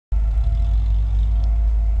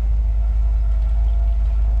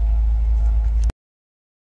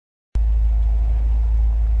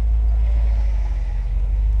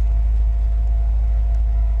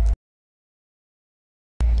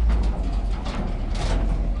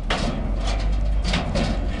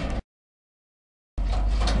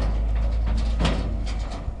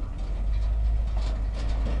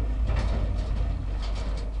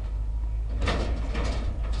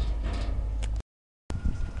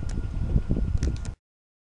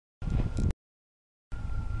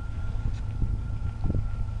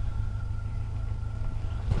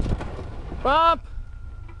Bump.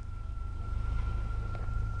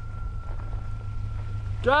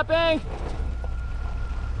 Dropping.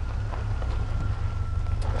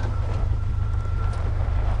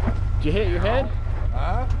 Did you hit your head?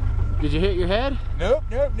 Huh? Did you hit your head? Nope.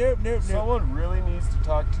 Someone really needs to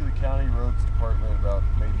talk to the county roads department about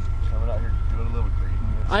maybe coming out here doing a little grading.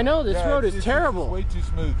 I know, this road is terrible. It's way too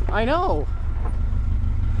smooth. I know.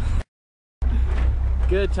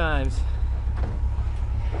 Good times.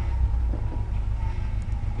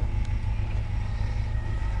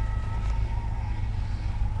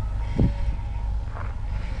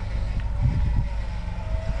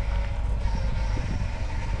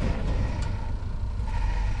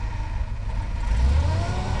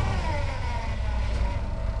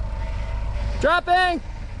 Dropping!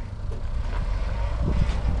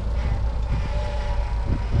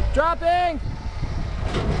 Dropping!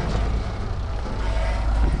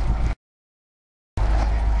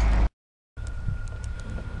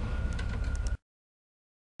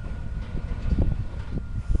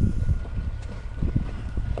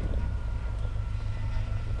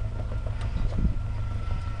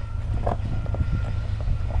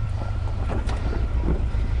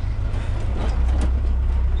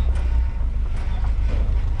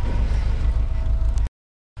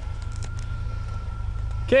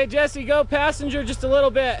 Okay, Jesse, go passenger just a little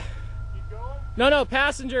bit. Keep going? No,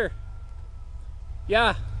 passenger.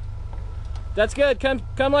 Yeah. That's good.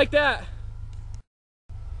 Come like that.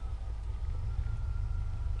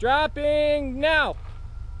 Dropping now.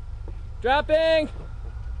 Dropping.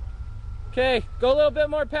 Okay, go a little bit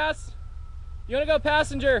more past. You want to go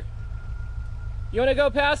passenger? You want to go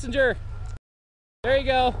passenger? There you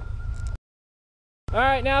go. All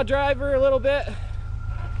right, now driver a little bit.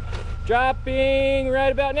 Dropping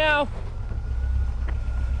right about now.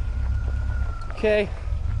 Okay.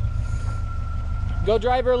 Go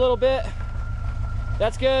driver a little bit.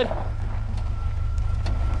 That's good.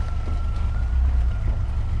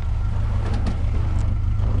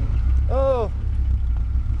 Oh.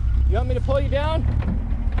 You want me to pull you down?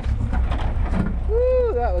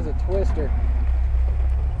 Woo, that was a twister.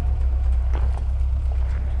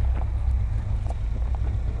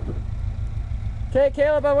 Okay,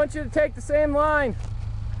 Caleb, I want you to take the same line.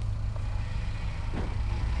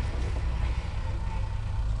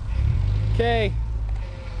 Okay.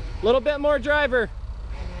 A little bit more driver.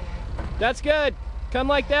 That's good. Come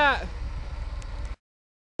like that.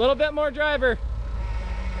 A little bit more driver.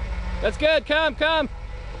 That's good. Come.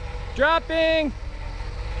 Dropping.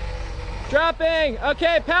 Dropping.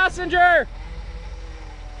 Okay, passenger.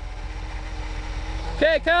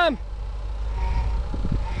 Okay, come.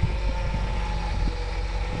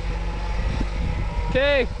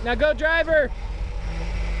 Okay, now go driver.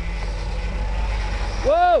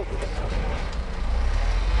 Whoa.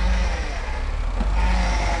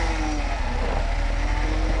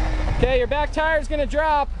 Okay, your back tire is gonna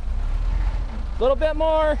drop. A little bit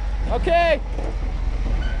more. Okay.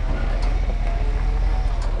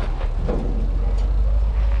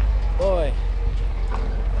 Boy,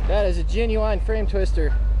 that is a genuine frame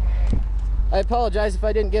twister. I apologize if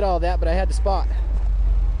I didn't get all that, but I had to spot.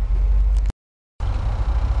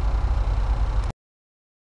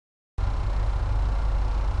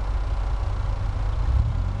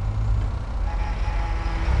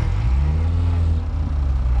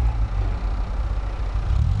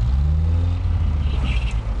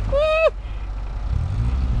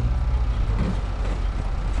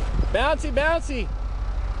 Bouncy.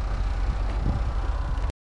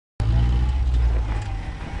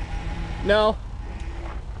 No.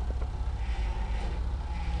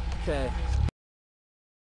 Okay.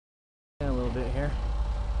 A little bit here.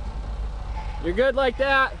 You're good like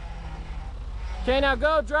that. Okay, now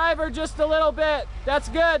go driver just a little bit. That's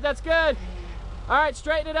good. All right,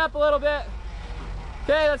 straighten it up a little bit.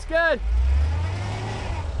 Okay, that's good.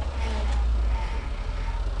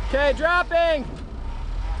 Okay, dropping.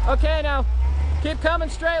 Okay, now keep coming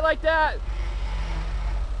straight like that.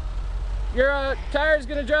 Your tire's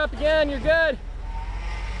gonna drop again. You're good.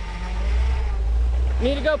 You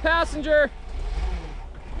need to go passenger.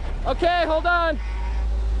 Okay, hold on.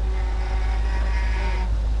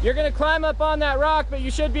 You're gonna climb up on that rock, but you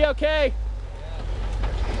should be okay.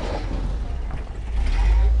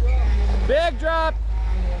 Big drop.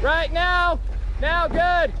 Right now. Now,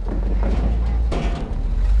 good.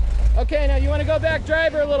 Okay, now you want to go back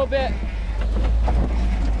driver a little bit.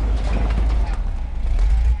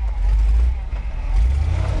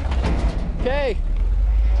 Okay.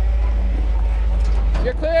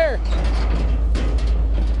 You're clear.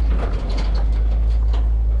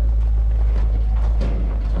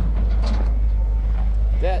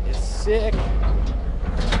 That is sick.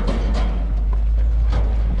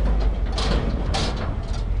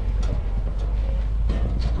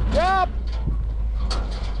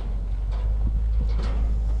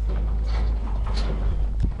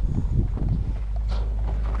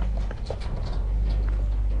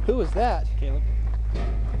 was that? Caleb.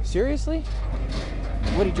 Seriously?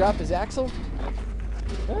 Would he drop his axle?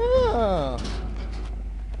 Oh,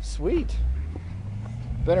 sweet.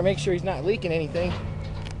 Better make sure he's not leaking anything.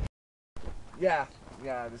 Yeah.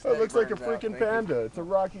 It looks like a freaking panda. It's a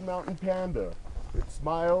Rocky Mountain panda. It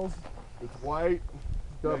smiles. It's white.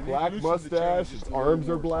 It's got a black mustache. Its arms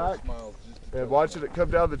are black. And watching it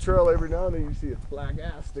come down the trail every now and then, you see its black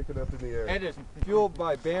ass sticking up in the air. And it's fueled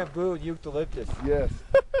by bamboo and eucalyptus. Yes.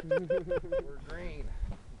 We're green.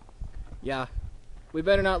 Yeah. We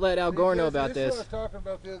better not let Al Gore know about This is this. what I was talking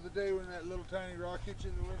about the other day when that little tiny rock hits you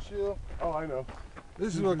in the windshield. Oh, I know.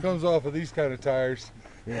 This is what comes off of these kind of tires.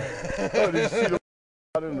 Yeah. Oh, did you see the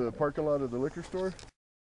out in the parking lot of the liquor store?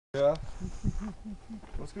 Yeah.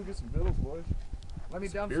 Let's go get some Vittles, boys. Let me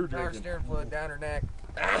dump beer some power drinking. steering fluid down her neck.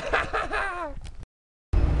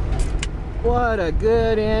 What a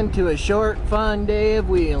good end to a short, fun day of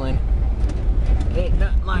wheeling. Ain't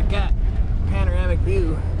nothing like that panoramic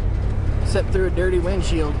view, except through a dirty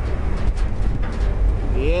windshield.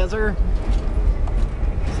 Yes, sir.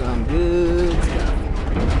 Some good stuff.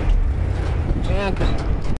 Yeah,